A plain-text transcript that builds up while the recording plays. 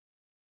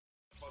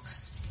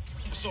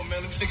what's up,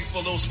 man? Let me take you for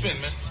a little spin,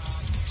 man.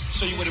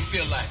 Show you what it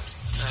feel like.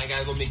 I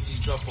gotta go make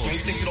these drop-offs. Man, you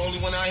think you're the only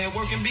one out here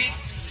working, B?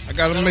 I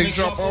gotta make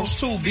drop-offs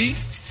too, B.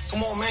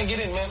 Come on, man, get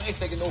in, man. I ain't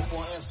taking no for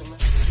an answer, man.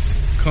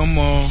 Come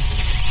on,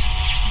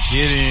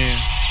 get in.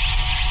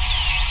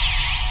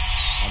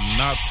 I'm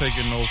not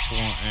taking no for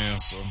an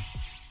answer.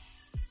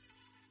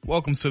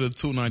 Welcome to the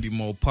 290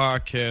 Mo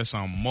podcast.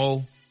 I'm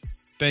Mo.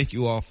 Thank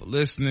you all for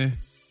listening.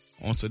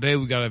 On today,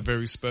 we got a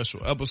very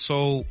special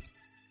episode.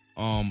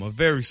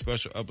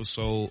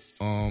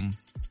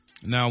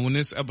 Now when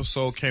this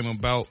episode came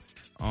about,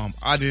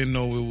 I didn't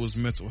know it was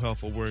Mental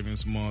Health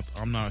Awareness Month.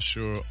 I'm not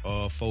sure,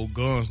 4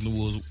 Guns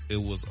knew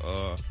it was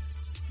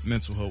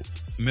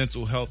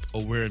Mental Health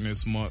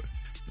Awareness Month.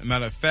 As a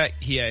matter of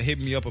fact, he had hit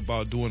me up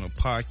about doing a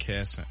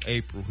podcast in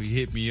April. He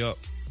hit me up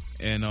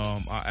and,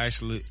 I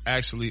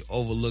actually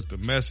overlooked the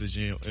message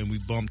and we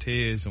bumped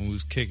heads and we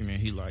was kicking it.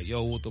 He like,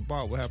 yo, what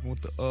happened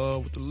with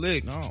the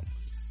leg?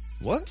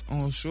 What?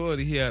 I'm sure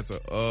that he had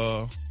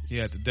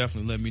to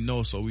definitely let me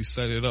know. So we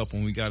set it up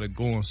and we got it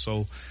going.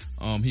 So,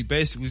 he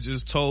basically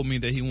just told me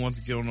that he wanted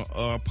to get on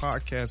a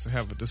podcast and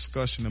have a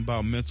discussion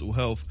about mental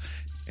health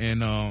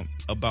and,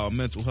 about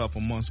mental health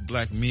amongst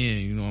black men.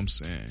 You know what I'm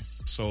saying?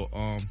 So,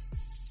 I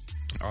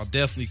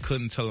definitely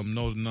couldn't tell him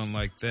no to nothing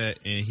like that.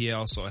 And he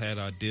also had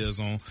ideas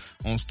on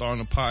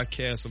starting a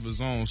podcast of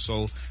his own.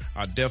 So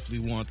I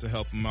definitely wanted to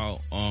help him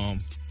out,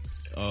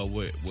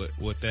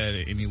 with that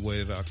in any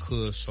way that I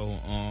could. So,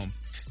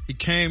 he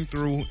came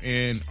through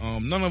and,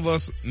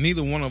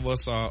 neither one of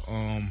us are,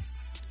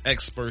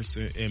 experts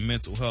in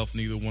mental health.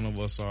 Neither one of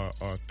us are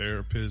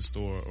therapists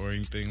or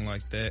anything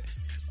like that.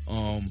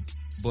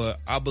 But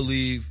I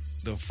believe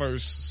the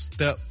first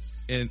step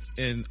in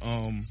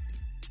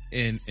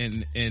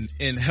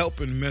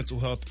helping mental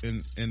health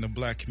in the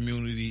black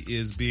community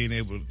is being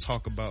able to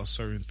talk about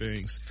certain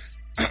things.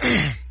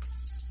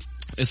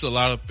 It's a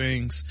lot of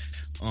things,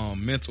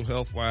 mental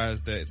health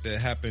wise that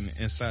happen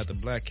inside the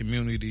black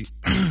community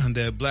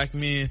that black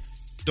men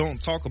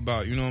don't talk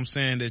about. You know what I'm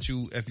saying? That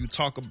if you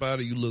talk about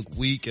it, you look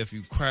weak. If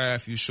you cry,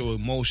 if you show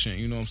emotion,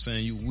 you know what I'm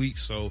saying? You weak.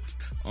 So,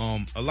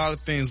 a lot of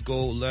things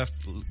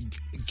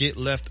get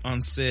left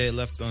unsaid,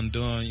 left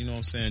undone, you know what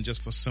I'm saying?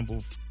 Just for simple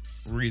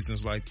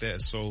reasons like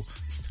that. So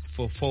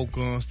for 4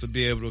 Guns to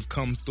be able to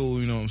come through,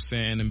 you know what I'm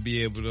saying, and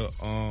be able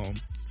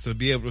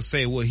to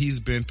say what he's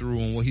been through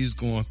and what he's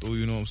going through,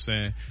 you know what I'm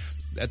saying,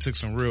 that took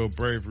some real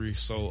bravery.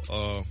 So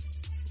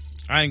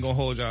I ain't gonna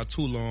hold y'all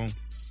too long.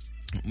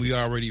 We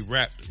already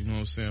wrapped, you know what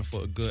I'm saying,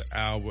 for a good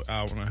hour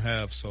and a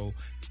half. So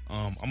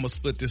I'm gonna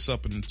split this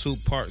up into 2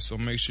 parts. So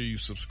make sure you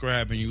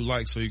subscribe and you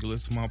like so you can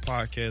listen to my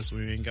podcast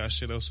when you ain't got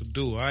shit else to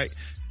do, alright?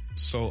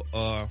 So,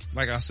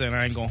 like I said,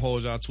 I ain't gonna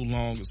hold y'all too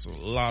long. It's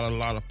a lot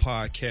of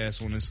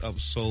podcasts on this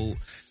episode.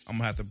 I'm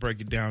gonna have to break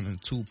it down in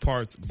 2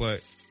 parts,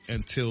 but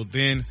until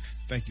then,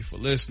 thank you for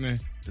listening.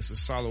 This is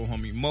Solid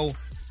Homie Mo.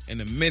 In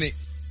a minute,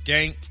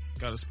 gang,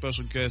 got a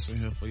special guest in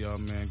here for y'all,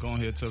 man. Go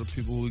ahead and tell the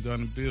people who we got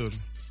in the building.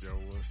 Yo,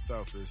 what's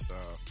up? It's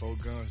 4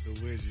 Guns the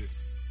Widget,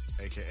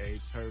 aka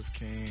Turf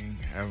King,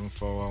 having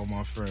for all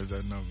my friends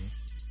that know me.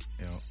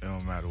 You know, it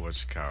don't matter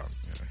what you call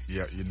me.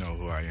 Yeah, you know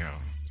who I am.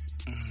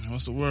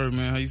 What's the word,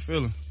 man? How you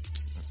feeling?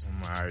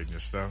 I'm alright, and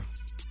yourself?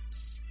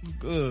 I'm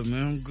good,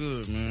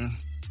 man.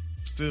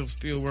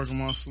 Still working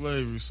my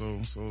slavery, so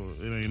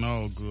it ain't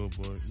all good,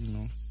 but you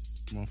know,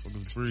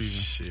 motherfuckers breathing.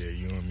 Shit,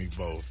 you and me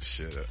both.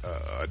 Shit,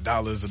 a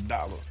dollar's a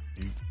dollar.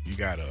 You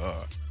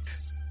gotta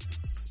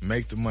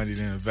make the money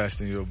to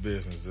invest in your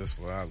business. That's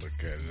what I look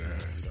at it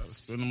as. You gotta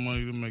spend the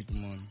money to make the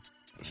money.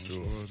 That's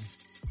true.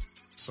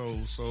 So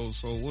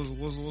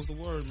what's the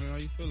word, man? How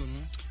you feeling,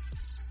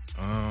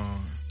 man?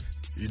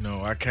 You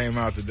know, I came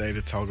out today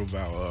to talk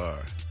about,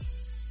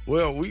 we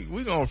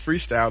gonna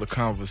freestyle the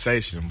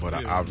conversation, but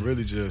I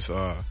really just,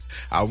 I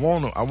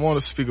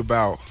wanna speak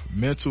about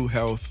mental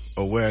health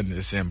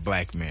awareness in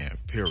black men,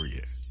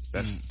 period.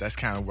 That's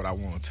kind of what I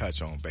want to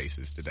touch on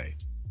basis today.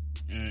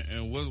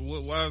 And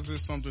why is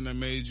this something that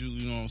made you,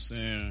 you know what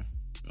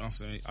I'm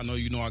saying? I know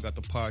you know I got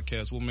the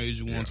podcast. What made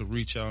you want to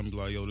reach out and be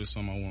like, yo, this is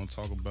something I want to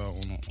talk about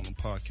on a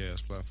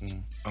podcast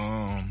platform?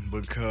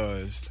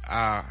 Because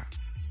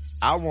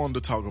I wanted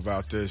to talk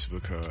about this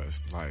because,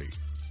 like,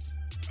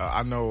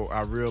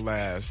 I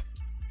realize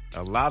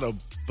a lot of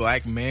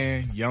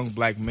young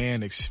black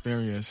men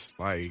experience,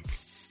 like,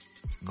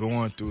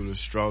 going through the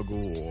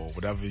struggle or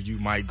whatever you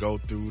might go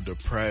through,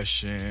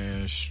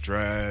 depression,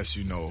 stress,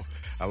 you know,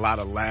 a lot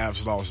of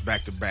lives lost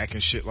back to back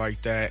and shit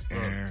like that.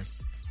 And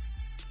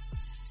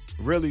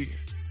really,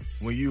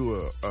 when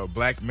you a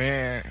black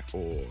man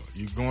or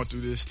you going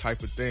through this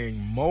type of thing,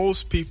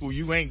 most people,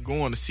 you ain't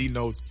going to see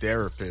no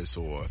therapist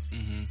or,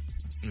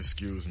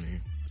 excuse me,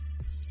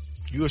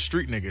 you a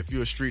street nigga. If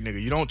you a street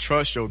nigga, you don't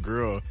trust your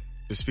girl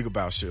to speak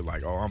about shit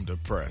like, oh, I'm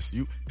depressed.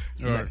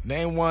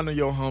 Name one of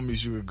your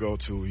homies you could go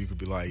to. You could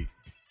be like,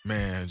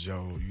 man,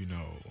 Joe, you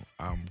know,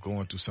 I'm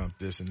going through something,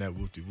 this and that,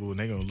 whoop-de-woo. And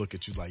they gonna look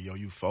at you like, yo,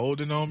 you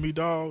folding on me,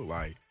 dog?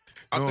 Like,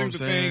 I Know think what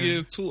the I'm thing saying?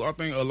 is too, I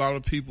think a lot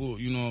of people,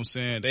 you know what I'm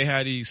saying, they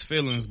have these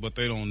feelings, but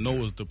they don't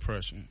know it's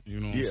depression.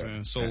 You know what Yeah.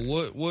 I'm saying?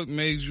 So what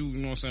made you, you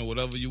know what I'm saying,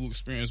 whatever you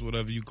experience,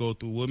 whatever you go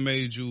through, what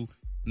made you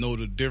know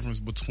the difference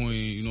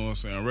between, you know what I'm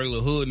saying, a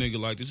regular hood nigga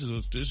like this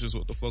is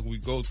what the fuck we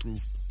go through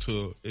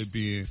to it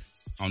being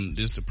on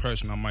this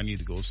depression, I might need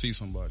to go see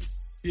somebody.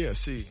 Yeah,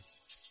 see.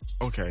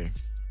 Okay.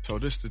 So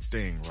this the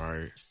thing,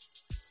 right?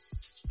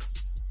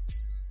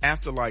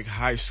 After like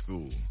high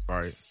school,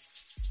 right?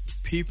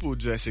 People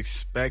just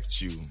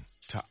expect you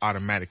to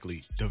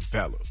automatically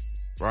develop,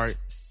 right?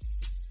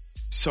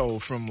 So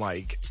from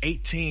like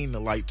 18 to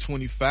like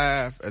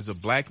 25 as a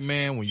black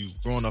man, when you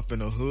growing up in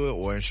the hood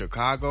or in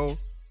Chicago,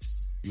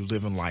 you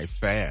living life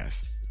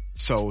fast.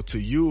 So to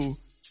you,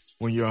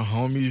 when your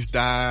homies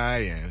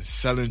die and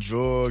selling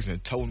drugs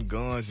and toting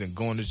guns and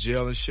going to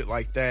jail and shit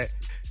like that,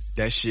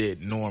 that shit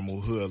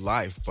normal hood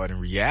life. But in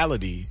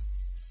reality,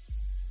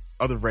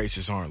 other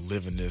races aren't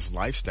living this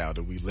lifestyle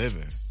that we live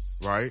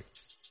in, right?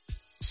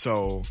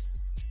 So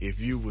if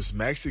you was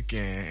Mexican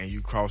and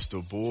you crossed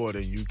the border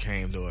and you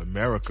came to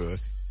America,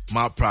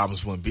 my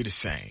problems wouldn't be the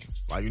same.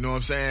 Like, you know what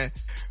I'm saying?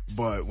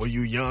 But when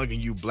you young and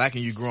you black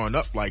and you growing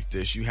up like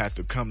this, you have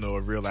to come to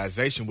a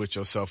realization with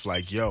yourself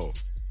like, yo,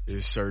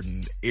 there's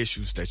certain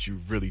issues that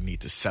you really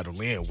need to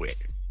settle in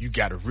with. You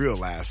got to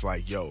realize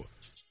like, yo,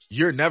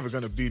 you're never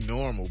going to be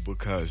normal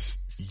because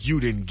you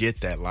didn't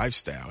get that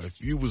lifestyle.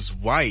 If you was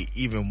white,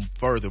 even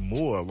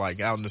furthermore, like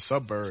out in the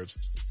suburbs,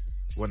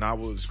 when I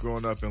was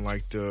growing up in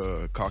like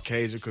the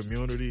Caucasian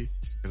community,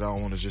 because I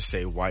don't want to just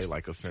say white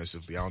like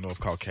offensively. I don't know if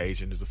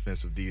Caucasian is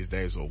offensive these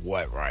days or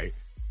what, right?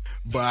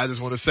 But I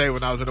just want to say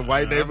when I was in the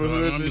white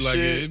neighborhoods and like,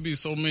 shit. it'd be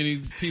so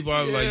many people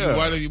I was like, Yeah. you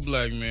white or you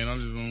black, man? I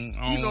just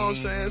don't You know what I'm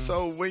saying?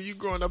 So when you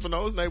growing up in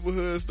those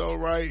neighborhoods though,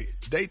 right,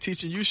 they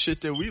teaching you shit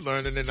that we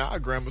learning in our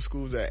grammar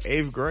schools at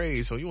 8th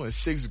grade. So you in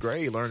 6th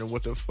grade learning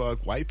what the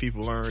fuck white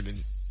people learned in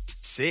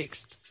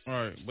 6th.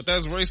 Right, but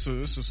that's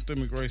racism. It's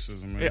systemic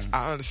racism, man. Yeah,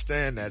 I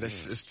understand that. It's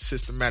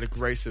systematic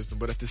racism,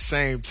 but at the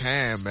same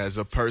time, as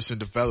a person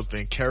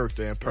developing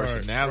character and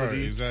personality,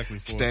 right, exactly.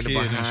 For a standing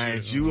kid and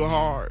behind shit. you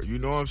hard. You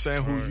know what I'm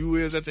saying? Right. Who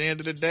you is at the end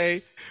of the day.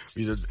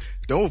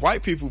 Those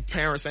white people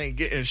parents ain't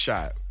getting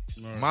shot.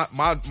 Right.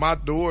 My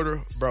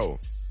daughter, bro,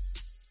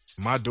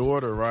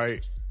 right?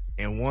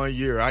 In 1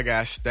 year, I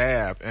got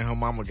stabbed and her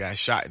mama got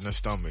shot in the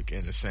stomach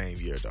in the same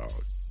year, dog.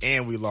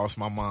 And we lost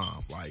my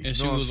mom. Like, and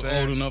she was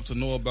old enough to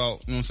know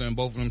about, you know what I'm saying,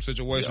 both of them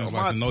situations. Yeah,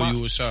 like to know you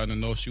was shot and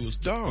know she was,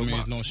 Dog,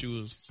 know she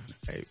was.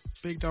 Hey,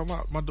 big dog,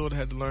 my daughter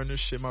had to learn this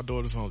shit. My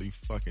daughter's only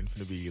fucking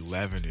gonna be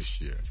 11 this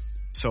year.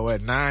 So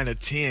at 9 or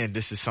 10,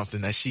 this is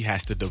something that she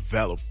has to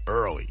develop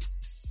early.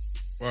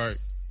 Right.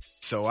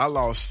 So I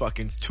lost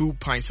fucking 2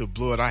 pints of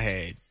blood. I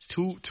had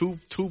two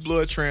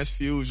blood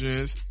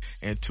transfusions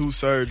and 2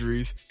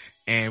 surgeries.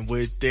 And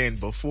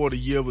before the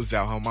year was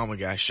out, her mama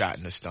got shot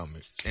in the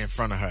stomach in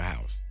front of her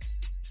house.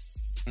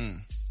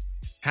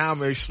 How am I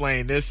gonna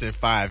explain this in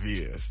 5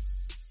 years?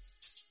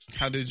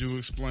 How did you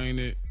explain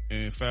it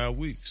in 5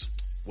 weeks?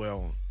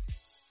 Well,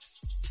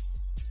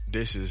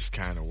 this is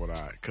kind of what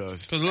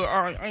cause look,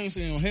 I ain't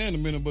seen your hair in a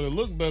minute, but it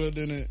looked better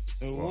than it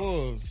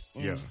was.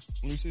 Yeah.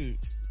 Let me see it.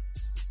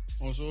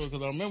 I'm sure,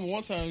 cause I remember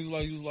one time you was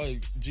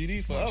like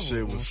GD forever. my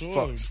shit was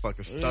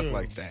fucking stuck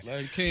like that.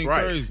 Like King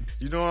Right. Crazy.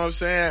 You know what I'm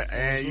saying?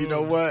 And you sure.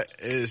 know what?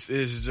 It's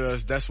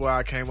just, that's where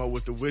I came up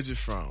with the widget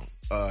from.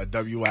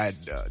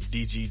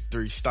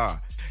 DG3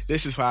 Star.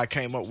 This is how I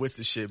came up with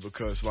the shit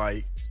because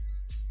like,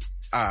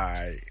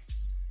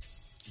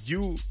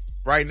 you,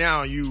 right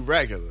now you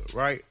regular,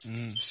 right?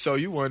 So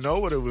you wanna know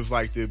what it was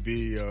like to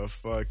be a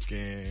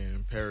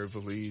fucking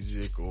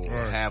paraplegic or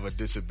have a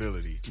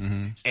disability.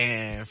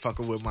 And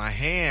fucking with my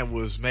hand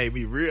made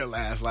me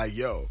realize like,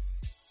 yo,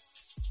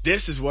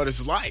 this is what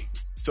it's like.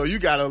 So you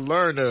gotta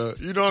learn to,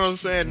 you know what I'm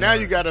saying? Now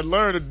you gotta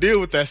learn to deal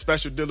with that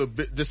special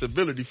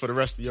disability for the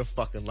rest of your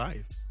fucking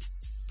life.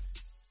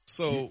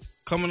 So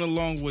coming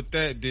along with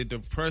that, did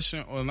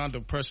depression, or not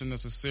depression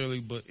necessarily,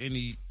 but any,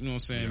 you know what I'm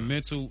saying,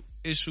 mental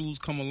issues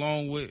come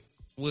along with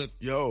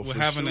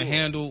having to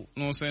handle, you know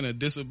what I'm saying, a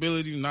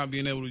disability, not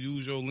being able to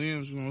use your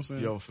limbs, you know what I'm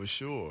saying? Yo, for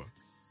sure.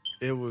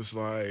 It was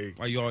like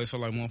you always feel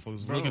like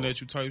motherfuckers looking at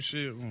you type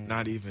shit?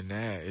 Not even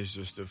that. It's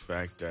just the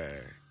fact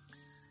that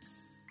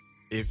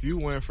if you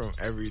went from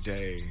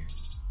everyday,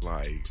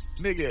 like,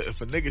 nigga,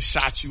 if a nigga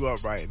shot you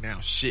up right now,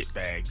 shit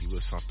bagged you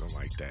or something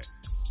like that,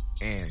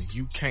 and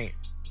you can't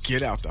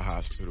get out the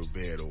hospital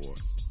bed, or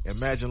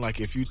imagine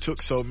like if you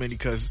took so many,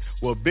 cause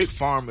what Big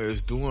Pharma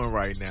is doing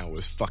right now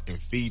is fucking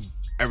feed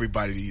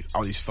everybody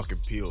all these fucking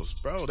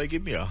pills. Bro, they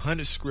give me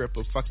 100 script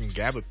of fucking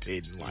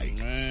gabapentin, like,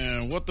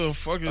 man, what the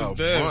fuck is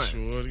that,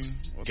 shorty?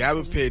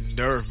 Gabapentin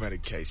nerve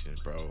medication,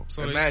 bro.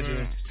 So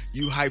imagine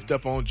you hyped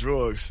up on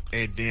drugs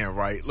and then,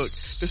 right, look,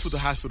 this is what the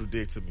hospital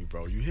did to me,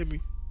 bro. You hear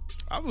me?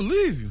 I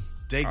believe you.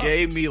 They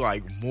gave me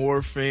like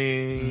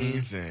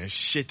morphines and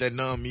shit that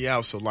numbed me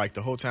out. So like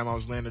the whole time I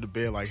was laying in the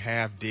bed like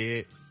half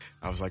dead,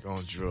 I was like on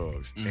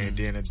drugs. And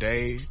then the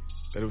day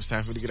that it was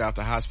time for me to get out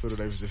the hospital,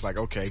 they was just like,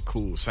 okay,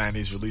 cool, sign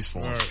these release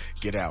forms,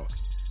 get out.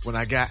 When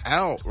I got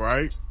out,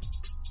 right,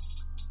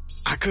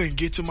 I couldn't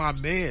get to my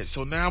meds.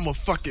 So now I'm a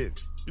fucking,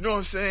 you know what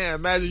I'm saying?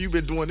 Imagine you've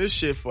been doing this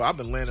shit I've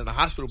been laying in the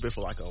hospital bed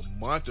for like a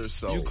month or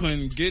so. You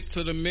couldn't get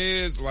to the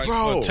meds, like,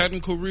 Bro. for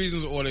technical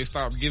reasons, or they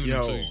stopped giving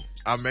it to you?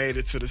 I made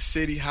it to the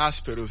city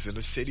hospitals, and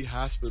the city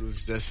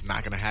hospitals just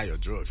not gonna have your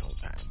drugs on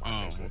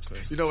time. Oh,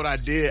 okay. You know what I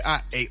did?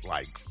 I ate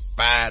like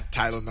 5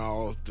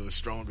 Tylenols, the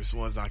strongest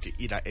ones I could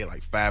eat. I ate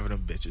like 5 of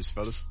them bitches,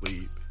 fell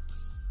asleep,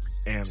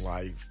 and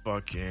like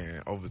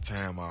fucking over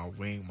time I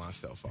weaned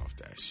myself off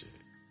that shit.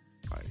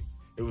 Like,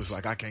 it was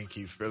like, I can't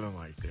keep feeling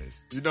like this.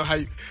 You know how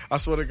I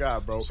swear to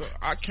God, bro. So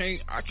I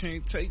can't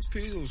take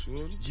pills,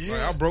 bro. Yeah.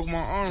 Like, I broke my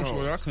arm, Bro.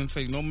 so I couldn't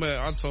take no med.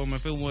 I told him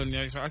if it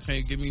wasn't, I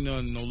can't give me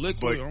nothing, no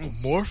liquid. But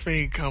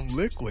morphine come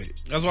liquid.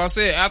 That's what I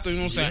said after, you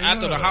know what I'm saying? Yeah.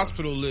 After the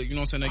hospital, you know what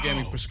I'm saying? They gave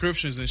me Oh.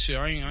 prescriptions and shit.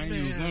 I ain't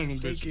used none of them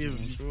They bitches. give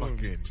you Sure.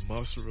 fucking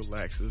muscle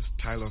relaxers,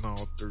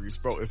 Tylenol 3s,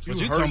 bro. If you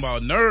But you hurt- talking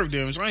about nerve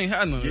damage? I ain't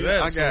had none of Yeah,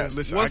 that. I got- so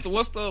listen,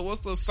 what's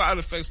the side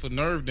effects for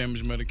nerve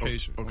damage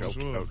medication? Okay, I'm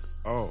sure.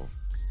 oh,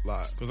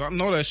 like, Cause I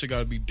know that shit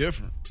gotta be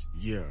different.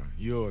 yeah,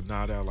 you'll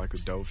nod out like a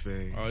dope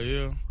thing. Oh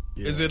yeah.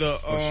 Yeah, Is it a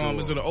for sure.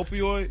 is it an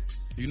opioid?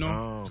 You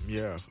know?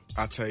 Yeah,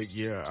 I've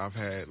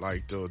had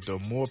like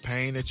the more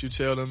pain that you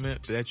tell them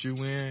that you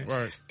in,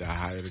 Right. the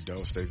higher the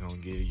dose they gonna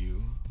give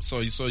you. So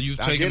you've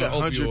I taken get an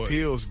 100 opioid.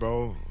 pills,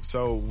 bro.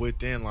 So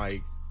within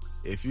like,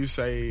 if you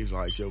save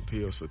like your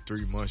pills for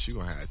 3 months, you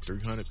gonna have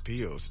 300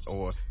 pills.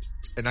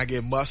 And I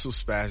get muscle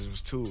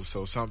spasms too.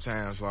 So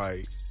sometimes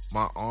like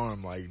my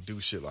arm like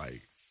do shit like,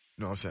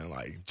 you know what I'm saying,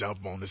 like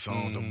jump on its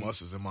own. The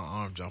muscles in my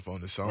arm jump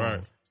on its own.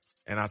 Right.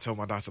 And I told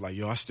my doctor like,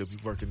 yo, I still be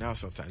working out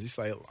sometimes. He's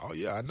like, oh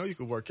yeah, I know you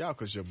can work out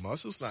because your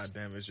muscles not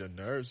damaged, your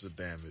nerves are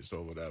damaged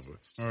or whatever.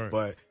 Right.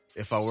 But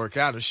if I work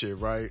out and shit,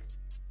 right,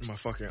 my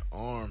fucking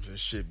arms and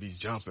shit be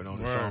jumping on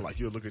its Right. own. Like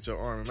you'll look at your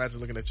arm.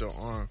 Imagine looking at your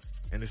arm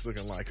and it's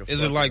looking like a. Is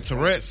it fucking like horse or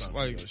Tourette's? something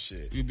Like or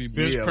shit. you be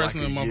bench Yeah,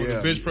 pressing like that a- motherfucker,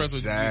 yeah, bench press,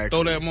 exactly.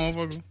 throw that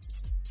motherfucker.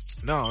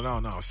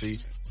 No. See,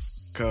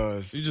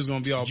 because You just gonna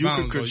be all you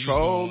can balanced.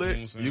 control You it. know what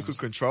I'm saying? You can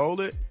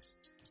control it.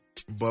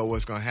 But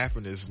what's gonna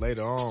happen is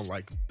later on,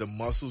 like the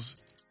muscles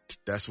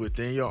that's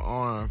within your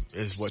arm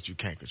is what you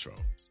can't control.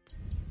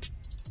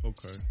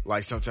 Okay.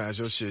 Like sometimes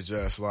your shit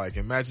just like,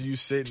 imagine you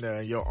sitting there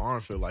and your arm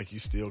feel like you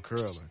still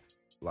curling.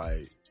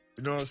 Like,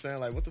 you know what I'm saying?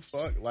 Like, what the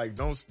fuck? Like,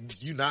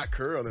 you not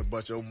curling,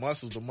 but your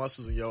muscles, the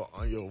muscles in your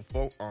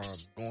forearm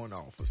going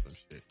off or some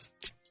shit.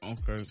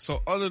 Okay.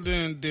 So other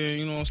than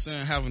you know what I'm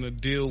saying, having to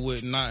deal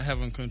with not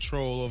having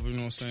control over, you know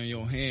what I'm saying,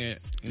 your hand,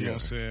 you know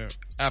what I'm saying,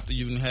 after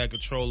you've had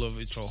control of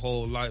it your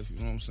whole life, you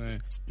know what I'm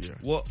saying? Yeah.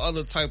 What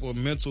other type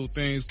of mental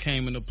things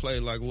came into play?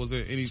 Like, was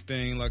there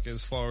anything like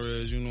as far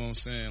as, you know what I'm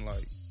saying,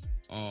 like,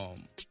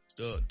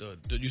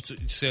 you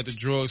said the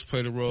drugs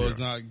played a role,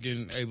 not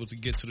getting able to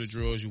get to the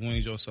drugs, you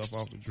weaned yourself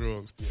off the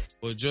drugs. Yeah.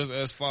 But just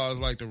as far as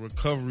like the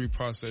recovery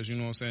process, you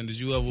know what I'm saying, was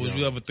you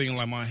ever thinking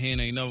like my hand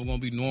ain't never gonna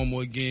be normal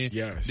again?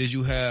 Yes. Did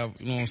you have,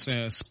 you know what I'm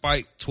saying,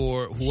 spite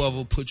toward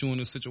whoever put you in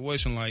a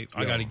situation like,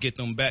 I gotta get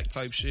them back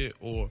type shit?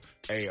 Or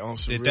hey, on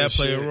some did real that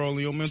play shit, a role in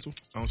your mental?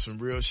 On some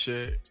real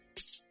shit,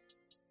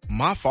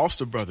 my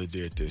foster brother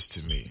did this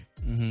to me.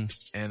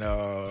 Mm-hmm. And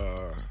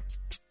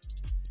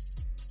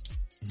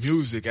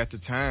music at the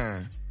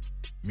time,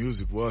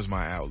 music was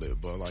my outlet.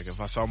 But like, if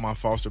I saw my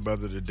foster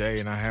brother today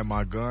and I had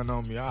my gun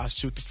on me, I'd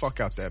shoot the fuck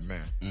out that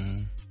man.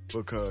 Mm-hmm.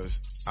 Because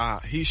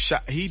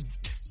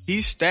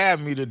he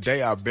stabbed me the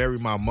day I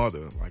buried my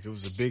mother. Like, it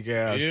was a big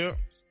ass. Yeah.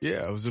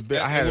 Yeah, it was a big.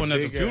 I had it a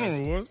wasn't big at the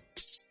funeral, was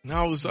it?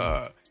 No, it was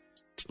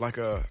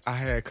I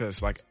had,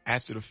 cause like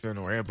after the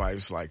funeral, everybody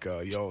was like,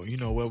 yo, you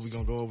know what, we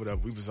gonna go over there.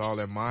 We was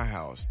all at my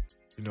house.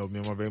 You know, me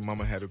and my baby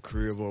mama had a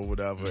crib or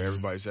whatever. Mm-hmm.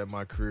 Everybody's at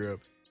my crib.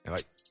 And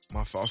like,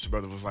 my foster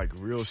brother was like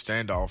real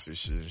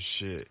standoffish and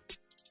shit.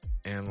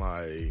 And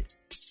like,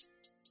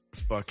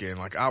 fucking,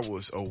 like I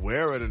was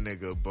aware of the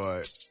nigga,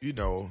 but you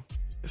know,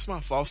 it's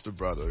my foster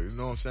brother. You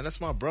know what I'm saying? That's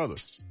my brother.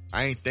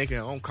 I ain't thinking,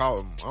 I don't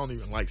call him, I don't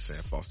even like saying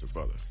foster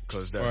brother.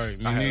 Cause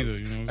that's, right, me neither,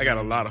 you know. I got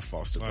a lot of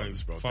foster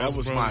brothers, bro. That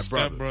was my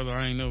brother. Brother,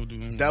 I ain't never do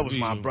that. That was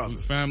my brother.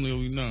 We family or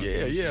we not.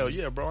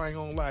 Yeah, bro. I ain't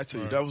gonna lie to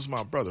you. That was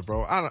my brother,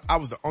 bro. I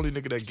was the only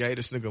nigga that gave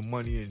this nigga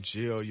money in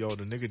jail. Yo,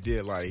 the nigga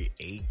did like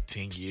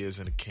 8-10 years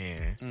in a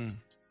can.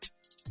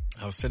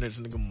 I was sending this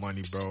nigga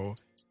money, bro.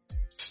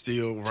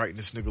 Still writing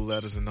this nigga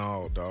letters and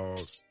all, dog.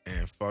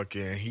 And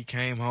fucking, he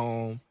came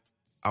home.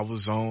 I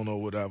was on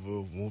or whatever,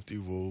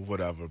 whoop-de-woo,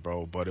 whatever,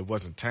 bro. But it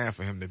wasn't time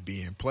for him to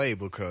be in play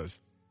because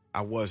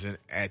I wasn't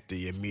at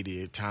the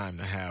immediate time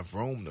to have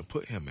room to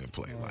put him in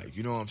play. Right. Like,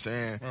 you know what I'm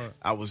saying? Right.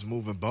 I was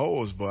moving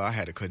balls, but I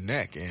had to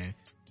connect, and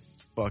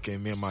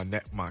fucking me and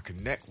my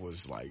connect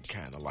was like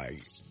kind of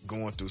like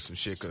going through some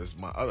shit because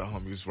my other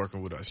homie was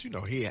working with us. You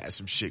know, he had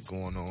some shit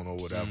going on or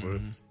whatever.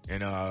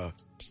 And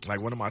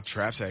like one of my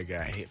traps had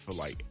got hit for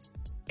like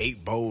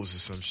 8 bowls or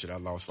some shit. I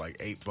lost like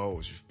 8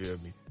 bowls, you feel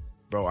me?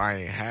 Bro, I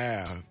ain't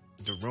have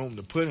the room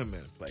to put him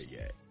in play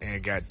yet.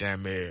 And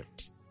goddamn it,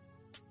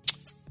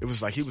 it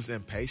was like he was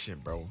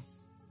impatient, bro.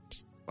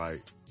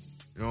 Like,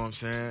 you know what I'm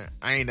saying?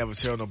 I ain't never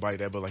tell nobody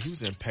that, but like he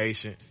was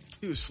impatient.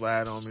 He was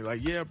sliding on me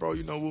like, yeah, bro,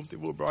 you know,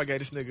 whoop-de-whoop, bro. I gave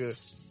this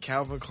nigga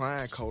Calvin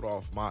Klein coat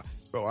off my,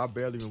 bro, I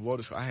barely even wore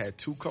this. I had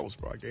 2 coats,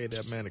 bro. I gave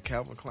that man a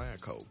Calvin Klein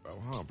coat,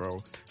 bro. Bro?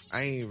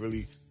 I ain't really,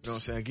 you know what I'm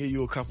saying? I give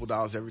you a couple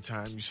dollars every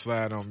time you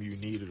slide on me, you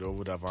need it or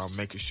whatever. I'm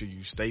making sure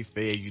you stay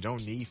fed. You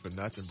don't need for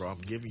nothing, bro.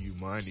 I'm giving you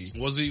money.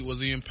 Was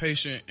he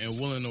impatient and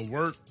willing to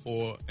work,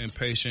 or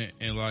impatient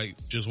and like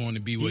just want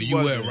to be where you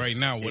wasn't. at right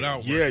now without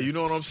work? Yeah, you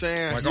know what I'm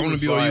saying? Like I want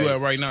to be where you at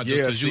right now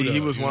just because you he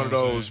there, was you one know of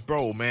what I'm those, saying?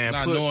 bro, man.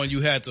 Not knowing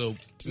you had to,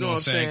 you know what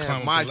I'm saying?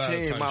 climb My up the ladder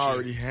team, type I shit.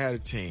 already had a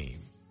team.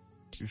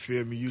 You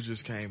feel me? You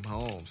just came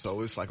home.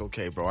 So it's like,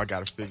 okay, bro, I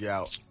got to figure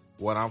out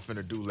what I'm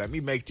finna do. Let me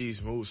make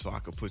these moves so I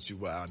can put you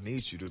where I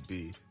need you to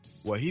be.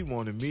 What he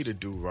wanted me to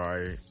do,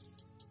 right,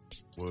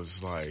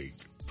 was like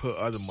put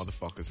other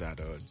motherfuckers out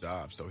of a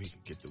job so he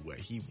could get to where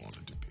he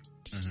wanted to be.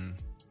 Mm-hmm.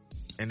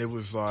 And it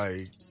was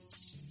like,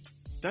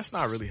 that's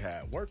not really how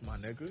it worked, my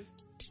nigga.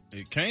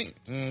 It can't,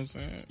 you know what I'm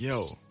saying?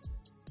 Yo,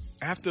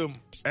 after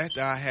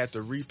I had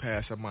the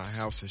repass at my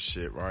house and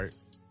shit, right?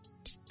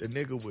 The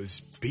nigga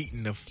was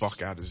beating the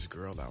fuck out of this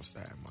girl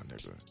outside, my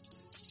nigga.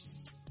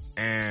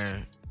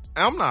 And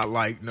I'm not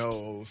like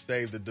no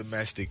save the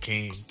domestic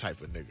king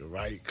type of nigga,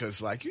 right?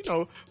 Cause like, you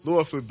know,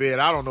 Lord forbid,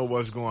 I don't know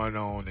what's going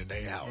on in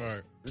their house.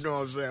 Right. You know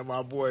what I'm saying,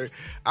 my boy?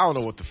 I don't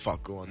know what the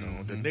fuck going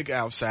on. The nigga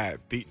outside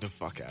beating the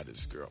fuck out of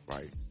this girl,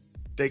 right?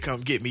 They come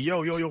get me.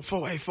 Yo,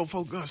 fo,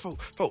 guns,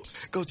 fo,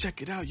 go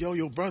check it out.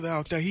 Yo, brother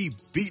out there, he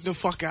beating the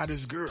fuck out of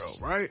this girl,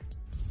 right?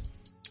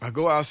 I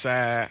go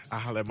outside, I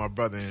holler at my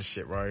brother and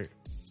shit, right?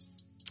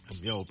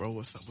 Yo, bro,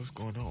 what's up? What's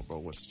going on, bro?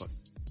 What the fuck?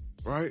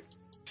 Right?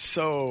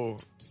 So,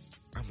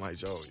 I'm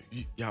like, yo,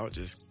 y'all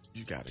just,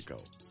 you gotta go.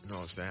 You know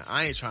what I'm saying?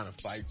 I ain't trying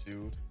to fight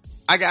you.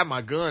 I got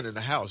my gun in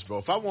the house, bro.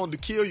 If I wanted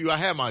to kill you, I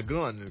had my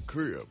gun in the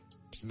crib.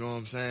 You know what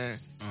I'm saying?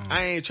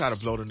 I ain't trying to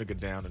blow the nigga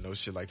down and no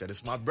shit like that.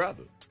 It's my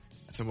brother.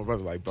 I tell my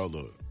brother, like, bro,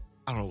 look,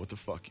 I don't know what the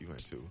fuck you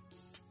into.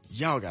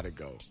 Y'all gotta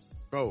go.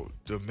 Bro,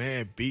 the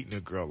man beating the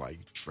girl,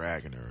 like,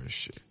 dragging her and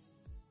shit.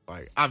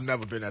 Like, I've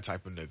never been that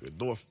type of nigga.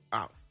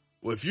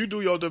 Well, if you do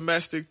your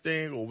domestic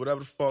thing or whatever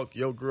the fuck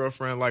your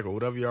girlfriend like or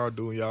whatever y'all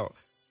doing, y'all,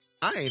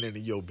 I ain't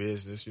into your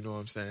business. You know what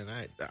I'm saying?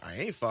 I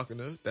ain't fucking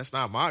her. That's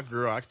not my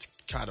girl. I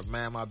try to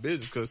mind my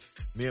business because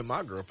me and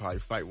my girl probably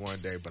fight one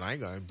day, but I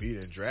ain't gonna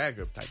beat and drag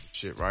her type of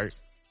shit, right?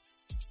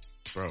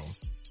 Bro,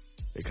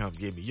 they come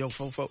get me. Yo,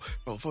 fo,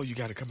 you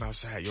gotta come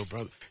outside. Yo,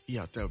 brother, he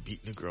out there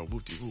beating the girl.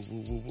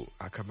 Woo.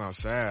 I come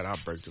outside. I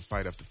break the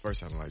fight up the first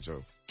time. I'm like,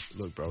 Joe,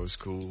 look, bro, it's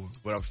cool.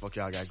 Whatever the fuck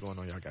y'all got going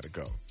on, y'all gotta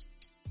go.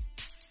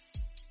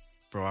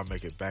 Bro, I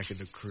make it back in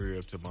the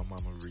crib to my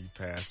mama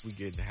repass. We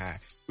getting high.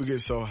 We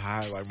get so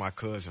high, like my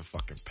cousin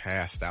fucking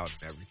passed out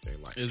and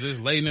everything. Like, is this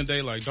late in the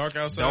day, like dark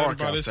outside? Dark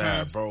by this time?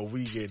 outside, bro.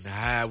 We getting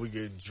high. We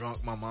getting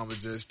drunk. My mama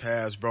just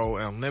passed, bro.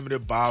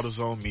 Unlimited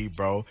bottles on me,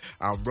 bro.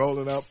 I'm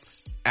rolling up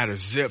out of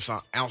zips on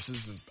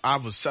ounces. And I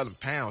was 7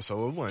 pounds,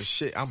 so it wasn't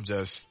shit.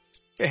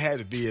 It had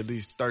to be at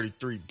least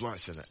 33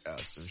 blunts in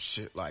some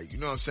shit. Like, you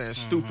know what I'm saying?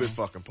 Stupid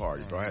fucking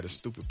party, bro. I had a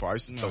stupid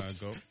party.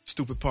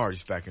 Stupid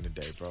parties back in the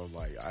day, bro.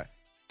 Like, I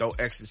throw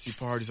ecstasy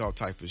parties, all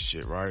type of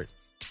shit, right?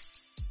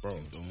 Bro.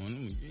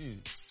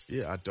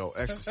 Yeah, I throw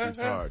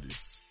ecstasy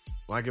parties.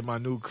 When I get my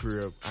new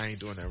crib, I ain't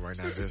doing that right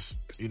now. Just,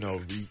 you know,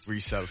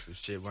 resell some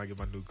shit. When I get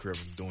my new crib,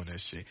 I'm doing that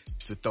shit.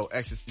 Just to throw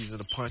ecstasies in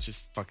the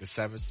punches, fucking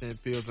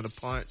 7-10 pills in a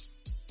punch.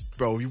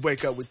 Bro, you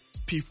wake up with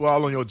people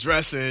all on your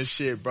dresser and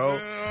shit, bro.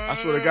 I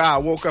swear to God, I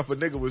woke up, a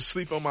nigga was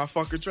sleep on my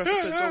fucking dresser.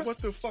 I said, Joe, what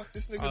the fuck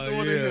this nigga doing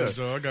in here?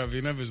 Joe, I gotta be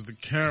in that bitch the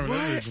camera. What?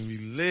 That bitch gonna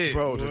be lit.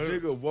 Bro, the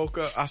nigga woke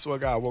up, I swear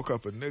to God, I woke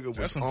up, a nigga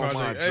was on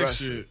my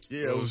dresser. Shit.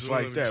 Yeah, it was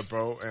like that,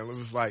 bro. And it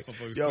was like,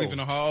 yo. Sleep in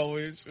the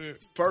hallway and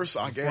shit. First,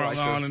 I gave like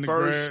the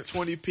first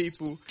 20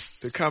 people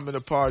to come in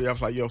the party. I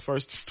was like, yo,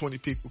 first 20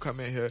 people come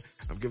in here,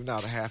 I'm giving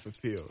out a half a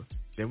pill.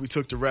 Then we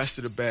took the rest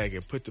of the bag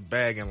and put the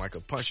bag in like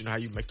a punch. You know how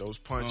you make those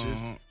punches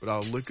with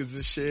all liquors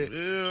and shit?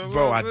 Yeah,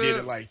 bro, I did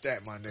it like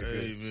that, my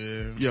nigga. Hey,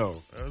 man. Yo.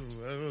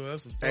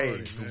 That's a party,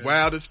 man. The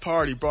wildest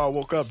party, bro. I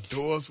woke up,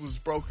 doors was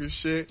broken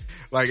shit.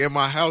 Like in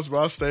my house,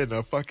 bro, I stayed in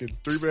a fucking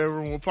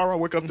 3-bedroom apartment.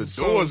 I wake up, the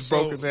doors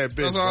broken in that bitch,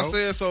 That's bro. what I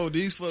said.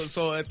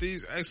 So at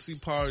these ecstasy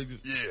parties,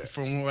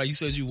 from like you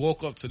said, you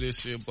woke up to this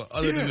shit, but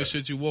other than the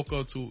shit you woke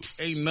up to,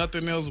 ain't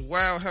nothing else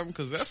wild happening,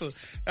 cause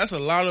that's a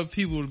lot of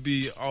people to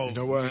be off, you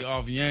know what? be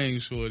off yang,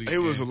 shorty. It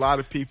was a lot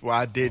of people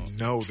I didn't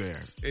know there.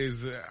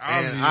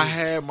 I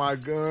had my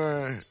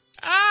gun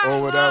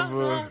or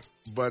whatever,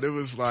 but it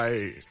was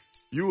like,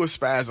 you would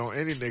spaz on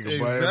any nigga. Exactly.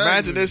 But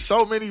imagine there's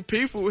so many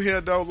people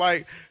here though,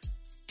 like,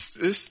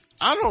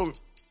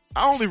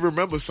 I only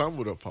remember some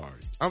of the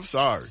party. I'm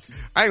sorry.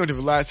 I ain't gonna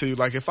even lie to you.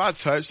 Like, if I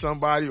touch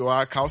somebody or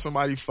I caught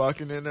somebody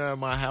fucking in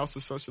my house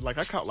or some shit, like,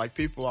 I caught like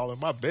people all in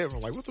my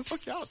bedroom. Like, what the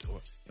fuck y'all doing?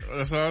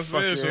 That's what I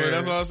said. So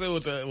that's what I said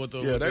with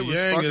the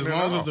yang. As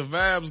long as the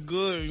vibe's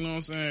good, you know what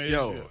I'm saying?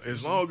 Yo,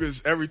 as long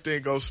as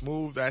everything goes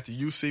smooth after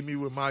you see me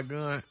with my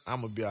gun,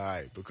 I'm gonna be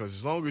alright. Because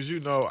as long as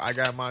you know I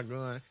got my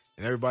gun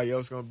and everybody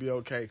else gonna be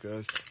okay,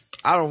 cause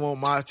I don't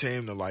want my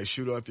team to like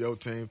shoot up your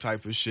team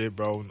type of shit,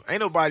 bro. Ain't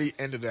nobody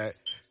into that.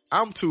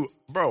 I'm too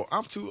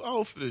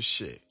old for this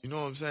shit. You know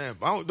what I'm saying?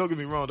 Don't get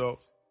me wrong though.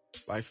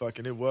 Like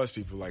fucking, it was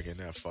people like in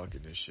there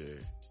fucking and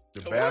shit.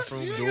 The What?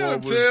 bathroom You ain't door gotta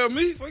was tell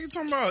me. Fuck you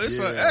talking about? It's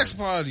an Yeah. X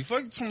party.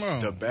 Fuck you talking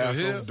about? the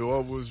bathroom hell?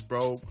 door was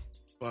broke.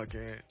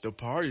 Fucking the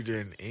party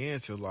didn't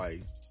end till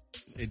like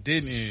It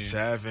didn't end.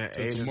 7,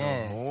 Till 8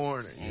 tomorrow. in the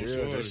morning. I'm Yeah,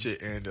 sure. that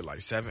shit ended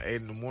like 7,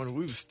 8 in the morning.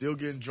 We was still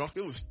getting drunk.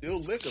 It was still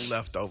liquor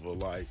left over.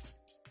 Like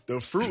the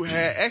fruit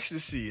had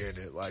ecstasy in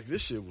it. Like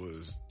this shit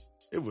was,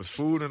 it was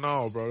food and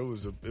all, bro. It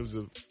was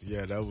a,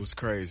 yeah, that was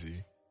crazy.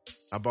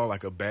 I bought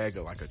like a bag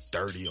of like a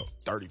 30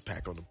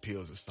 pack on the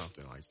pills or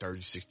something, like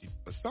 30, 60,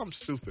 or something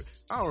stupid.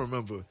 I don't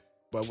remember,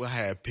 but we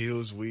had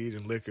pills, weed,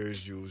 and liquor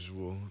as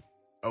usual.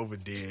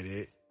 Overdid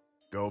it.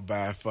 Go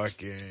buy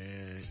fucking,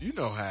 you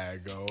know how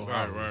it go.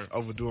 Right, I was right.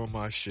 overdoing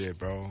my shit,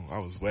 bro. I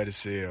was wet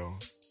as hell.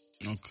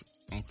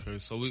 Okay.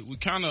 So we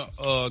kind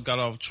of got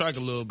off track a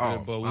little bit,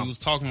 Oh, but we was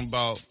talking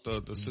about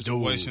the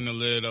situation that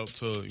led up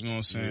to, you know what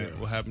I'm saying, Yeah.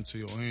 what happened to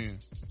your hand.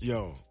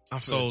 Yo, I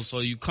So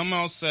feel, you come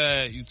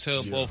outside, you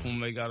tell Yeah. both of them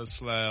they got a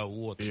slab,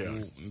 what, Yeah.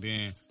 and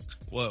then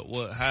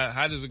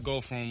how does it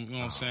go from, you know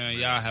what I'm saying,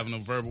 y'all having a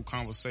verbal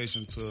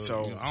conversation to,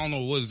 So- you know, I don't know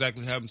what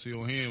exactly happened to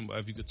your hand, but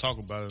if you could talk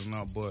about it or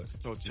not, but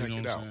so check you know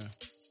it what out. I'm saying?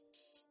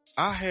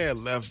 I had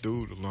left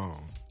dude alone.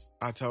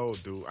 I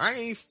told dude, I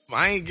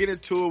ain't get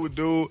into it with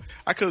dude.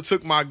 I could have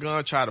took my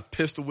gun, tried to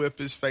pistol whip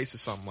his face or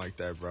something like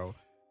that, bro.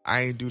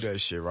 I ain't do that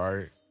shit,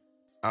 right?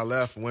 I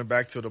left, went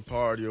back to the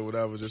party or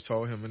whatever, just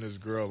told him and his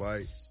girl,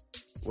 like,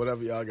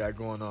 whatever y'all got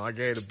going on. I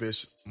gave the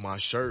bitch my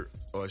shirt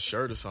or a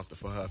shirt or something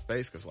for her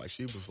face, cause like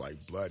she was like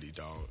bloody,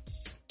 dog.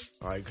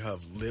 Like her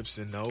lips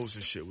and nose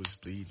and shit was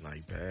bleeding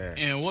like bad.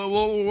 And what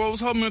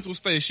was her mental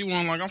state? She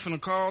wasn't like, I'm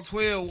finna call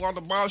 12, walk the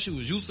ball. She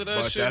was used to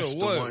that But shit that's or the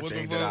what? one What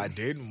thing the that fuck? I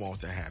didn't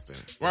want to happen.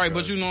 Right,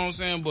 but because- you know what I'm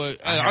saying?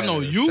 But I I know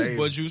had to you, save-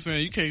 but you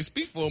saying you can't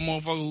speak for a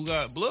motherfucker who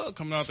got blood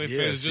coming out their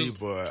Yeah, face. see, Just,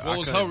 but what I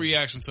was her couldn't-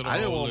 reaction to the I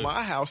didn't whole want lip?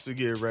 my house to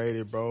get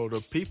raided, bro.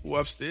 The people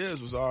upstairs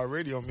was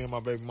already on me and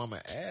my baby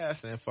mama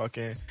ass and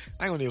fucking,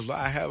 I ain't gonna even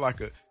lie, I had like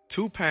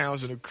 2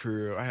 pounds in the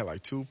crib. I had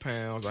like 2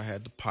 pounds. I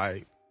had the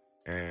pipe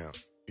and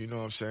you know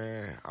what I'm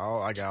saying?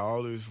 I got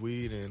all this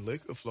weed and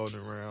liquor floating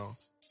around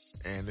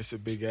and it's a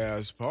big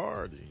ass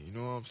party. You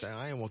know what I'm saying?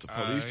 I didn't want the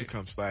police to Alright.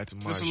 come slide to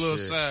my Just a shit. little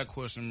side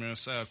question, man.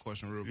 Side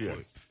question real Yeah.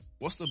 quick.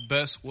 What's the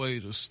best way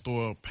to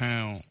store a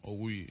pound of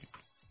weed?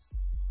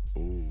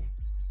 Ooh.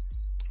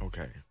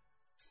 Okay.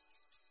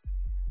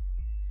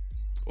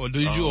 Or do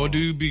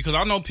you, because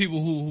I know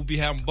people who be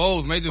having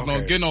bowls and they just don't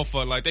Okay. get no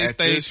fuck. Like they At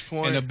stay this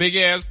point- in a big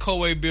ass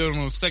co-ed building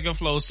on the second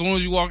floor. As soon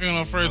as you walk in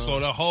on the first floor,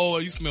 the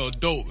whole, you smell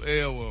dope.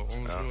 Yeah, well,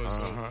 on the floor,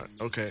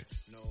 so. Okay.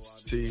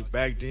 See,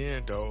 back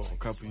then though, a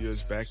couple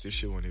years back, this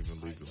shit wasn't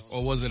even legal.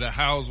 Or was it a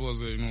house?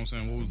 Was it, you know what I'm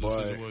saying? What was the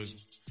But- situation?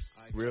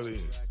 Really,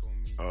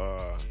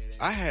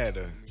 I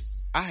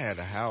had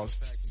a house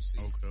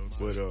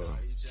Okay.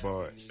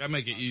 but That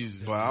make it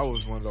easy. I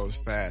was one of those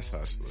fast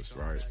hustlers,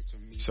 right?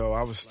 So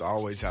I was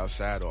always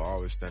outside or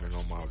always standing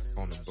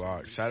on the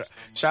block. Shout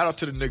out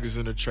to the niggas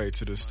in the tray,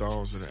 to the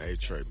Stones in the A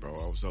tray, bro.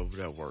 I was over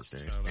there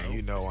working, and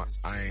you know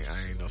I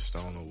ain't no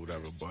stone or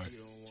whatever, but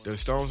the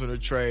Stones in the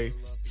tray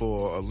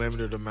for a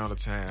limited amount of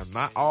time.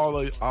 Not all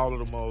of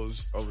the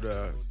moles over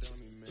there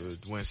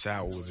went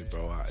sour with me,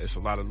 bro. It's a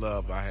lot of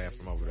love I had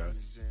from over there,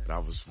 but I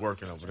was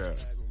working over there.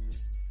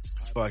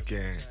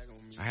 Fucking,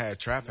 I had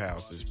trap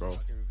houses, bro.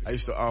 I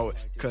used to always,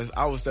 cause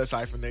I was that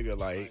type of nigga,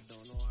 like,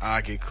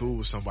 I get cool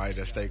with somebody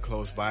that stay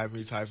close by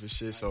me type of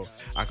shit, so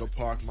I could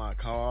park my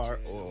car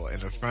or in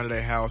the front of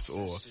their house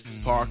or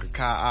park a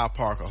car, I'll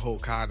park a whole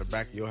car in the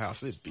back of your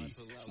house. It'd be,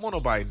 won't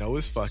nobody know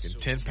it's fucking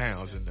 10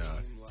 pounds in there.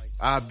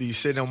 I'd be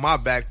sitting on my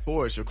back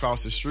porch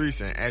across the streets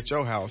and at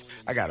your house,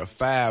 I got a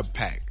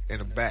 5-pack in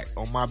the back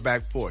on my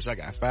back porch. I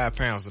got 5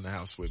 pounds in the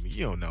house with me.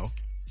 You don't know.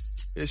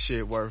 This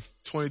shit worth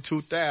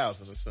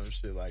 22,000 or some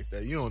shit like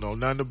that. You don't know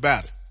nothing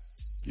about it.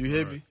 You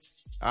hear me?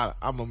 I'm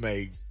gonna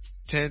make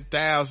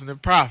 10,000 in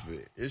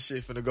profit. This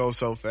shit finna go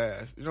so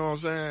fast. You know what I'm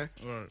saying?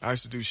 Right. I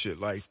used to do shit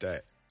like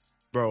that,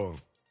 bro.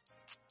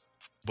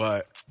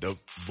 But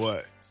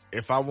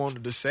if I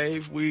wanted to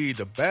save weed,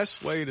 the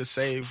best way to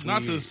save weed,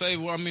 Not to say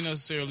what I mean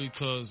necessarily,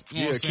 cause you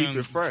know what I'm keep saying,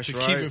 it fresh, to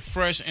right? keep it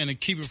fresh and to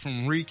keep it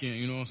from reeking.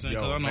 You know what I'm saying? Yo,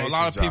 Cause I know a mason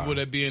lot of jar. people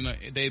that be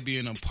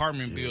in an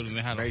apartment building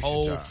that had a mason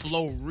whole jar.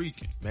 floor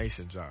reeking.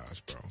 mason jars,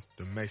 bro.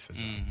 The mason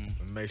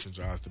jar. The mason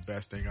jar is the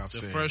best thing I've The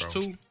seen, fresh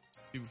bro. too.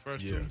 Keep it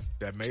fresh Yeah, too.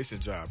 that mason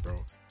jar, bro.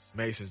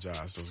 Mason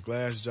jars, those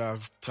glass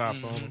jars, top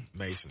on them,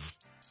 masons.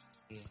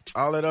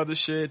 All that other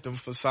shit, them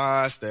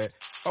facades that,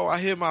 I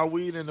hit my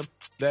weed in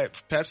that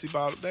Pepsi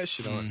bottle, that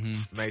shit on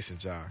mason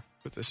jar.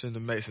 Put that shit in the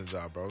mason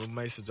jar, bro. The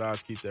mason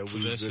jars keep that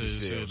weed That good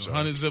as hell, shit, so.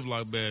 100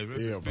 Ziploc bags.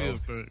 That's Yeah, a still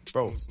thing.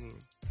 Bro,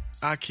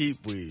 I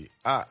keep weed.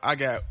 I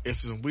got,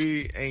 if some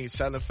weed ain't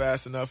selling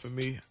fast enough for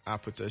me, I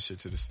put that shit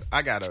to the side.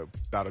 I got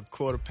about a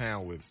quarter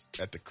pound with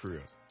at the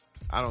crib.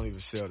 I don't even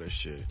sell that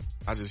shit.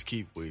 I just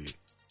keep weed.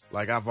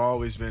 Like, I've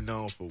always been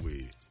known for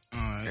weed.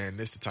 Alright. And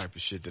this the type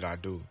of shit that I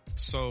do.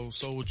 So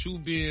with you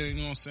being, you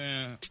know what I'm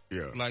saying,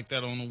 Yeah. like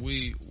that on the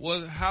weed,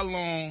 how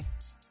long,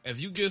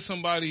 if you give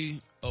somebody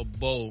a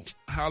bowl,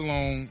 how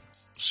long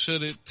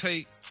should it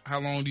take? How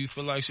long do you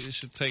feel like it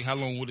should take? How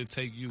long would it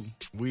take you?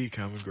 Weed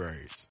come in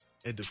grades.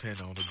 It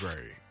depends on the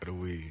grade of the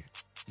weed.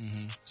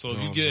 Mm-hmm. So You know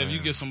if what you I'm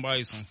get saying?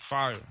 somebody some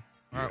fire,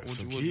 Yeah, right?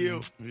 some What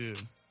kill. yeah.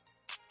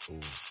 Ooh.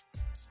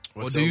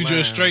 Or What's do your you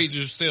line?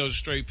 just sell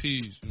straight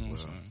peas? You know what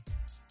I'm saying?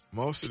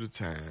 Most of the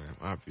time,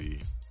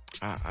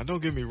 I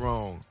don't get me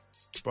wrong,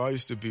 bro. I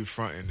used to be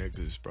fronting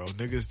niggas, bro.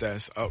 Niggas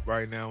that's up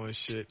right now and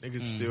shit.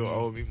 Niggas still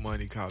owe me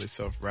money, call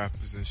themselves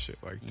rappers and shit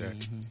like that.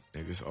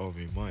 Niggas owe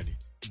me money.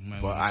 Man,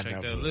 But I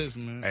check never. that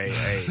list, man.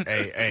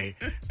 Hey,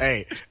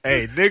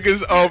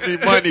 niggas owe me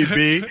money,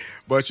 B.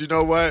 But you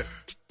know what?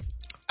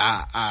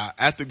 I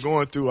after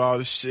going through all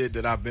the shit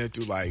that I've been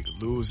through, like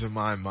losing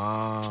my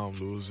mom,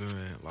 like,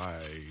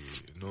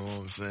 you know what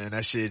I'm saying?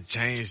 That shit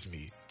changed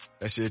me.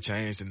 That shit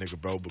changed the nigga,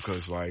 bro,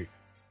 because like,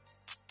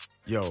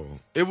 yo,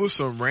 it was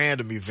some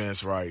random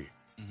events, right?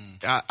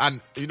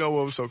 You know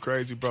what was so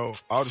crazy, bro?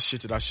 All the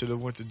shit that I should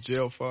have went to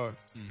jail for,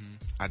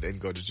 I didn't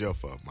go to jail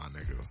for, my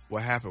nigga.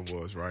 What happened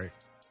was, right?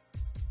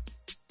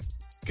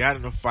 Got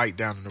in a fight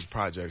down in the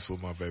projects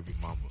with my baby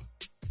mama.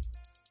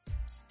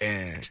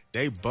 And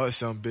they bust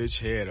some bitch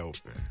head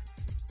open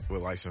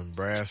with like some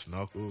brass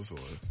knuckles or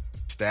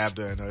stabbed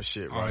her in her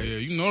shit, right? Oh yeah,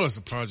 you know that's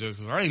a project.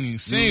 'Cause I ain't even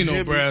seen no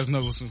hear me? brass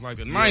knuckles since like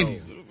the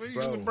 90s. Where you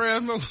get bro. some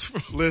brass knuckles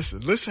from?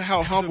 Listen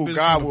how humble bitch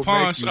God from the will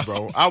pawn make you, shop.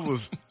 bro. I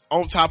was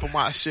on top of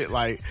my shit,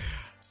 like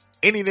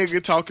any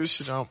nigga talking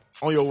shit, I'm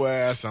on your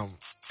ass, I'm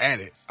at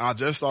it. I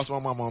just lost my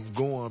mama, I'm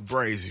going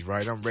brazy,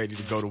 right? I'm ready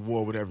to go to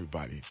war with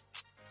everybody.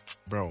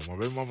 Bro, my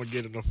baby mama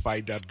get in a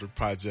fight down at the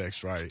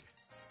projects, right?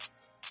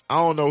 I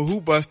don't know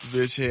who bust the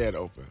bitch head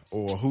open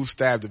or who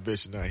stabbed the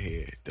bitch in her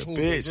head. The Who,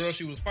 bitch. the girl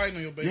she was fighting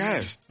on your baby?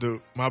 Yes,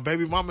 my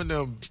baby mama and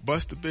them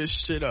bust the bitch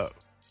shit up.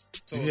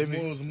 So You hear it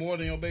me? was more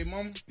than your baby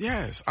mama?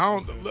 Yes,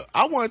 look,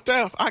 I wasn't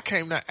there. I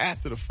came there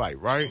after the fight,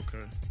 right?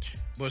 Okay.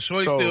 But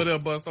Shorty So- still there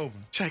bust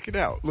open. Check it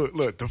out.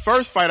 Look, the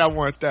first fight I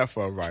wasn't there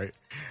for, right?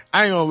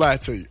 I ain't gonna lie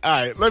to you.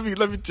 Alright, let me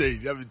tell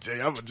you. I'm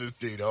gonna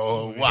just tell you the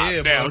whole why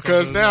Yeah, now. bust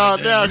Cause open. now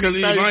Damn, you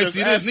I ain't just see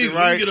this asked me, neither.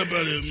 right? Let me get up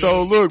out of here, man.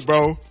 So look,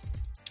 bro,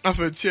 I'm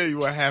gonna tell you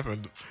what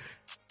happened.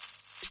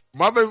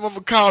 My baby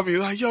mama called me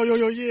like, yo,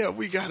 yeah,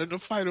 we got in a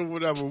fight or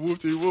whatever,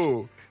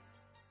 whoop-de-whoop.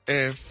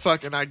 And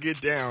fucking I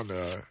get down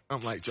there. I'm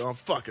like, John,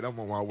 fuck it, I'm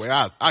on my way.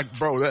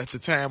 Bro, at the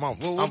time, Well,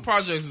 I'm what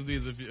projects is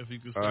these, if you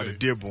could say? the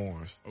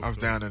Dearborns. I was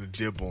Okay. down in the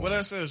Dearborns. What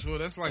that says, Short?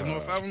 That's like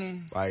North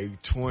Avenue?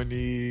 Like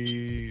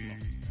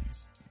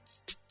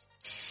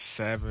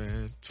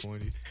 27,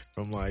 20.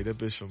 From like, that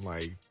bitch from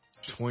like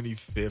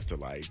 25th to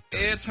like 31st.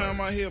 Every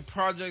time I hear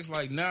projects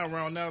like now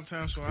around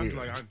downtown, so I'm Yeah.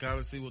 like, I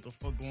gotta see what the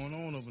fuck going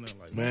on over there.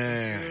 Like,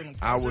 Man,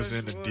 I was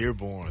in the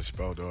Dearborns,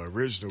 bro, the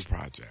original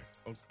project.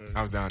 Okay.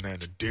 I was down there in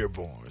the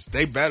Dearborns.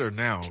 They better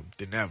now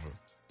than ever,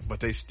 but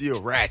they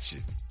still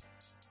ratchet.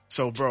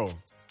 So, bro,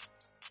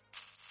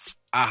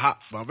 my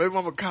baby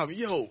mama called me,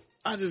 yo,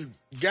 I just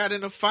got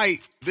in a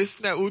fight, this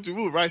and that,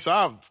 ooh, right? So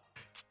I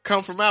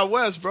come from out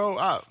west, bro.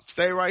 I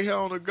stay right here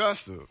on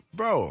Augusta.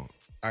 Bro,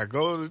 I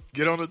go to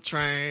get on the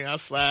train, I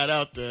slide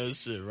out there and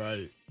shit,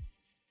 right?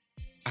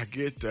 I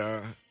get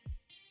there,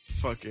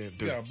 fucking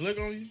You got a blick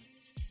on you?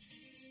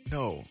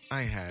 no,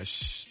 I ain't had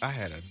I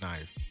had a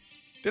knife.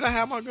 Did I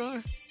have my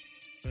gun?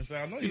 I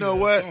said, I know You know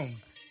had what? some.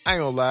 I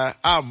ain't gonna lie,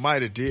 I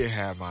might have did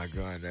have my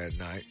gun that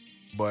night,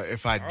 but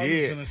if I I was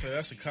did, gonna say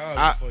that's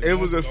Chicago. for you. it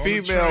was a On the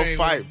train female with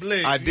fight. a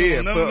blick. I You did.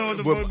 don't never know what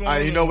the fuck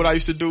going You know on. what I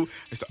used to do? I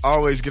used to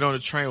always get on the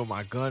train with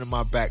my gun in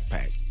my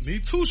backpack. Me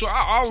too. So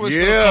I always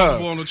feel Yeah.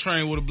 comfortable on the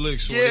train with a blick.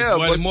 Shorty. Yeah,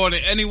 but but- more than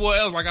anywhere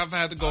else, like I've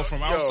had to go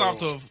from out yo.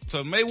 south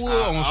to Maywood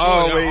I on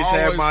Shorty. always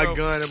had my felt-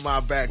 gun in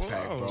my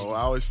backpack, Whoa. bro.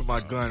 I always put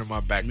my gun in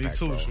my backpack, Me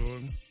too, bro.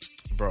 Shorty.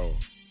 Bro,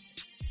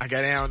 I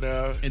got down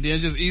there. And then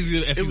it's just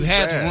easier if It you was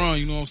had bad. to run.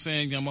 You know what I'm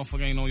saying? That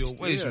motherfucker ain't on your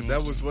waist. Yeah, you know that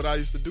what I'm was what I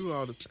used to do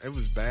all the time. It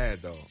was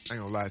bad though. I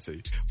ain't gonna lie to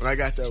you. When I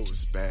got there, it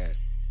was bad.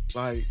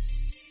 Like,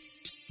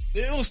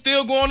 It was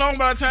still going on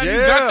by the time yeah, you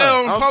got there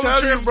on I'm public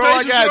telling you, bro.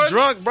 I transportation. got Shorty.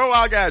 drunk, bro.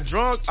 I got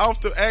drunk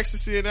off the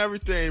ecstasy and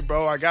everything,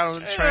 bro. I got on the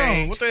Damn,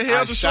 train. what the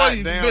hell? I The shot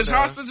Shorty down bitch there.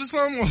 hostage or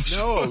something?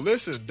 No,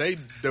 listen, the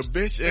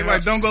bitch They and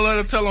like, don't go let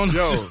her tell on the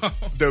yo, show.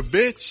 the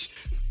bitch,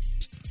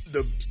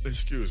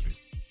 excuse me,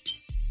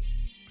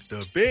 the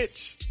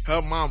bitch,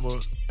 her mama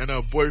and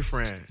her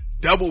boyfriend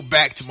double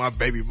back to my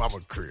baby mama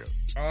crib.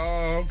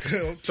 Oh,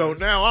 okay. So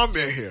now I'm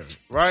in here,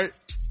 right?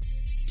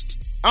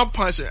 I'm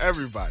punching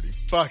everybody.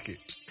 Fuck it.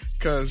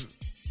 Cause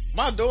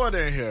my daughter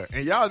in here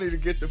and y'all need to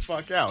get the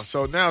fuck out.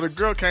 So now the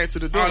girl came to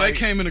the door. Oh, they like,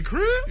 came in the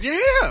crib?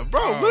 yeah,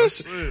 bro, Oh,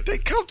 listen. shit. They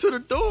come to the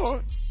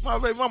door. My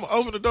baby mama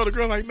opened the door. The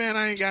girl like, man,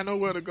 I ain't got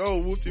nowhere to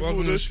go. Whoopty whoop,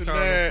 Welcome to this and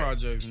Chicago that.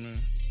 Projects, man.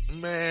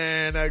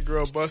 Man, that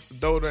girl bust the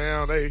door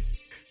down. They,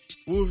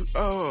 whoop,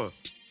 oh,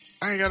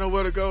 I ain't got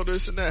nowhere to go.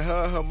 This and that.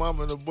 Her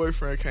mama and the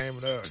boyfriend came in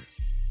there.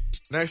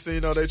 Next thing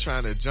you know, they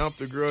trying to jump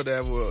the girl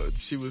that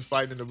she was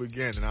fighting in the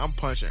beginning. I'm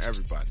punching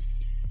everybody.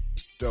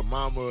 The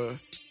mama,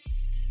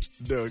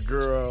 the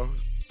girl,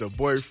 the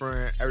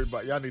boyfriend,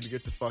 everybody. Y'all need to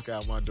get the fuck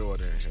out my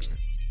daughter in here.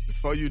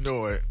 Before you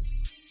know it,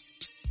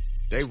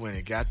 they went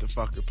and got the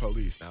fucking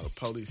police. Now the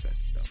police at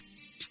the door.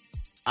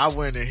 I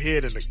went and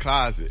hid in the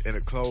closet in a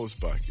clothes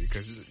bucket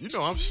because you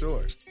know I'm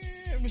short.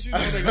 Yeah, but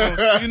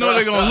you know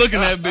they gonna look in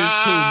that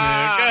bitch too,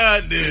 man.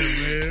 God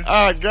damn, man.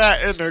 I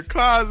got in the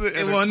closet.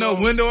 It wasn't no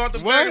window out the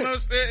back. No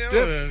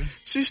shit.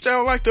 She stayed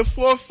on like the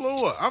 4th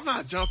floor. I'm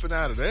not jumping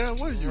out of there.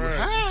 What are you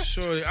high?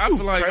 Sure. I feel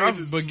like,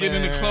 crazy, but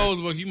getting in the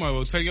clothes bucket, you might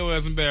well take your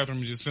ass in the bathroom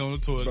and just sit on the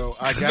toilet. Bro,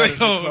 I got in the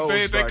clothes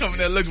bucket. They coming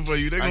there looking for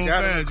you. They gonna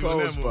got in find the you in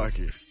clothes that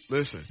bucket.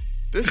 Listen.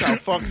 This how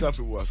fucked up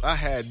it was. I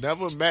had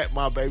never met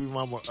my baby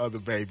mama other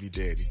baby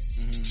daddy.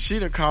 Mm-hmm. She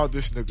done called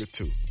this nigga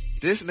too.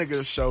 This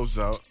nigga shows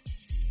up.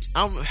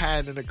 I'm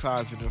hiding in the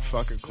closet in the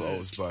fucking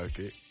clothes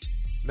bucket.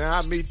 Now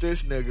I meet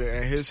this nigga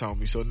and his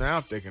homie. So now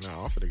I'm thinking,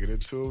 I'm finna get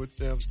into it with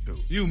them too.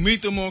 You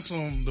meet them on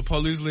the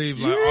police leave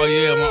like, oh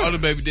yeah, my other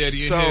baby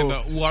daddy in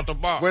here. Out the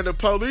box. When the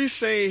police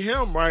seen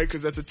him, right,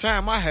 cause at the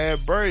time I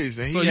had braids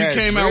and so you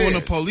came out when the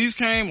police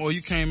came or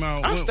you came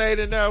out? I stayed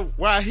in there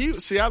while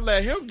I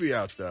let him be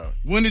out there.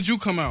 When did you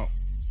come out?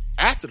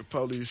 After the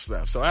police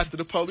left. So after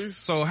the police.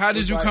 So how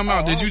did you come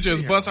out? Did you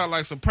just bust out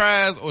like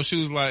surprise or she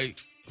was like,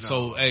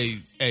 so,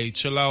 hey,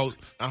 chill out.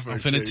 I'm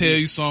finna tell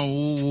you something.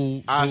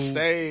 Woo. I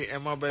stayed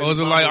in my baby. Or was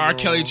it like R.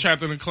 Kelly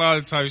trapped in the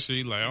closet type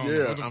shit? Like, I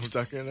don't know. I'm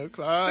stuck in the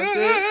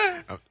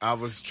closet. I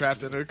was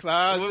trapped in the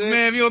closet. Well,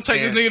 man, if you don't take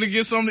this nigga to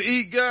get something to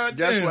eat, God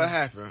guess damn. what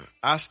happened?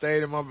 I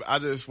stayed I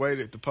just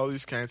waited. The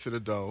police came to the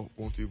door.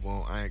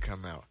 Boom. I ain't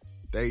come out.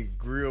 They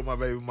grilled my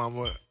baby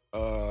mama,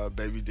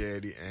 baby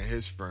daddy, and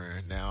his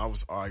friend. Now, I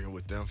was arguing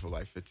with them for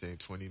like 15,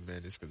 20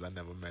 minutes because I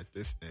never met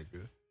this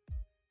nigga.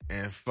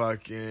 And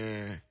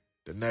fucking...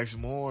 The next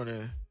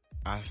morning,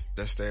 I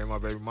stayed in my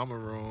baby mama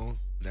room.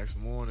 Next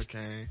morning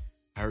came,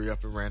 hurry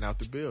up and ran out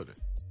the building.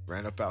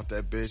 Ran up out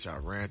that bitch. I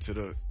ran to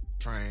the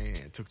train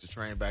and took the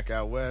train back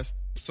out west.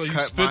 So you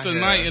spent the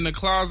night in the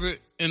closet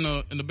in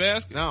the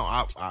basket? No,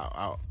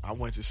 I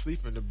went to sleep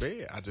in the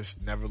bed. I just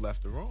never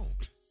left the room.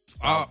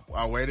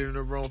 I waited in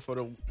the room for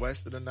the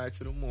rest of the night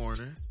to the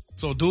morning.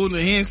 So dude,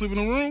 he ain't sleep in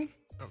the room?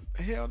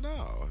 Hell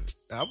no.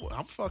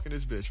 I'm fucking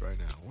this bitch right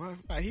now.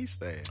 Why he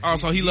staying? Oh,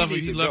 so he left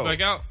back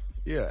out?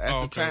 Yeah,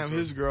 at the time,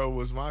 his girl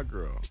was my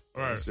girl.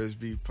 Right. Let's just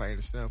be plain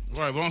and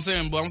simple. Right, but I'm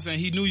saying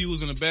he knew you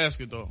was in the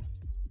basket though.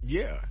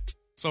 Yeah.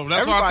 So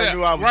that's why I said,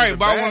 right,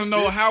 but I want to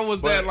know how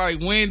was that like,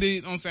 when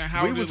did, I'm saying,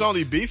 how we was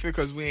only beefing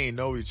because we ain't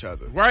know each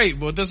other. Right,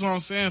 but that's what I'm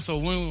saying. So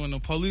when the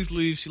police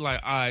leave, she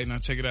like, alright, now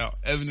check it out.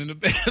 Evan in the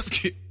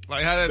basket.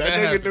 Like, how did that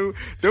nigga happen? knew,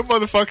 them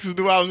motherfuckers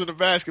knew I was in the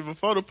basket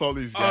before the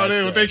police got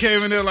there. They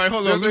came in there like,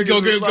 hold on, let's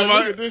go get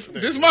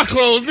this my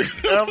clothes.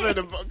 I'm in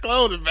the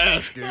clothing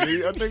basket.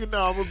 I think,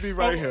 no, I'm gonna be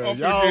right here.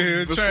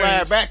 Y'all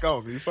slide back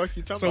on me. Fuck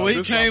you talking about. So when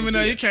he came in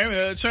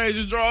there, changed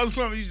his drawers or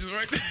something, you just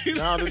right there.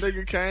 Nah, the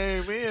nigga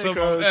came in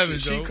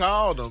because she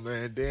called him,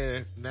 and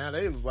then now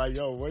they was like,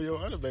 yo, where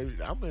your other baby?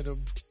 I'm in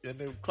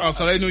the closet. Oh,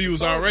 so they knew you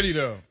was already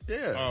there.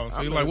 Yeah. Oh,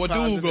 so you're like, what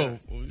dude go?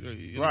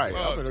 Right,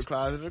 I'm in the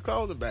closet in the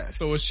clothing basket.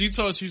 So when she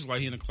told, she's like,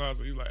 he in the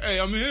closet. He's like, hey,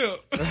 I'm here.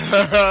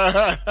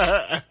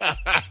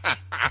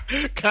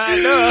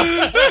 Kind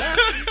of.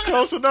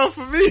 Close enough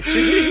for me.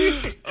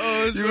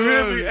 Oh, you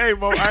hear me? Hey,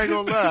 Mo, I ain't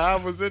gonna lie. I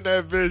was in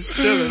that bitch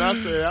chilling. I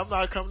said, I'm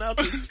not coming out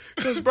there.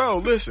 Cause bro,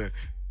 listen.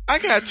 I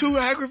got 2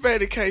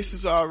 aggravated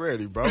cases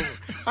already, bro.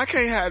 I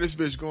can't have this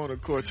bitch going to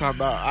court talking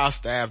about I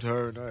stabbed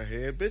her in her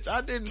head. Bitch,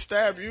 I didn't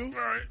stab you.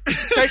 Right.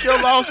 Take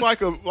your loss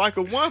like a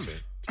woman.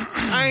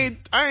 I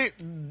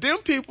ain't, them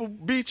people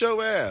beat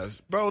your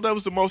ass. Bro, that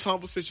was the most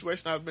humble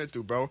situation I've been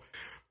through, bro.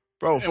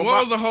 Bro, and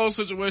what was the whole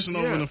situation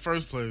over in the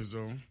first place,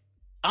 though?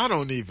 I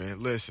don't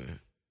even,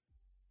 listen.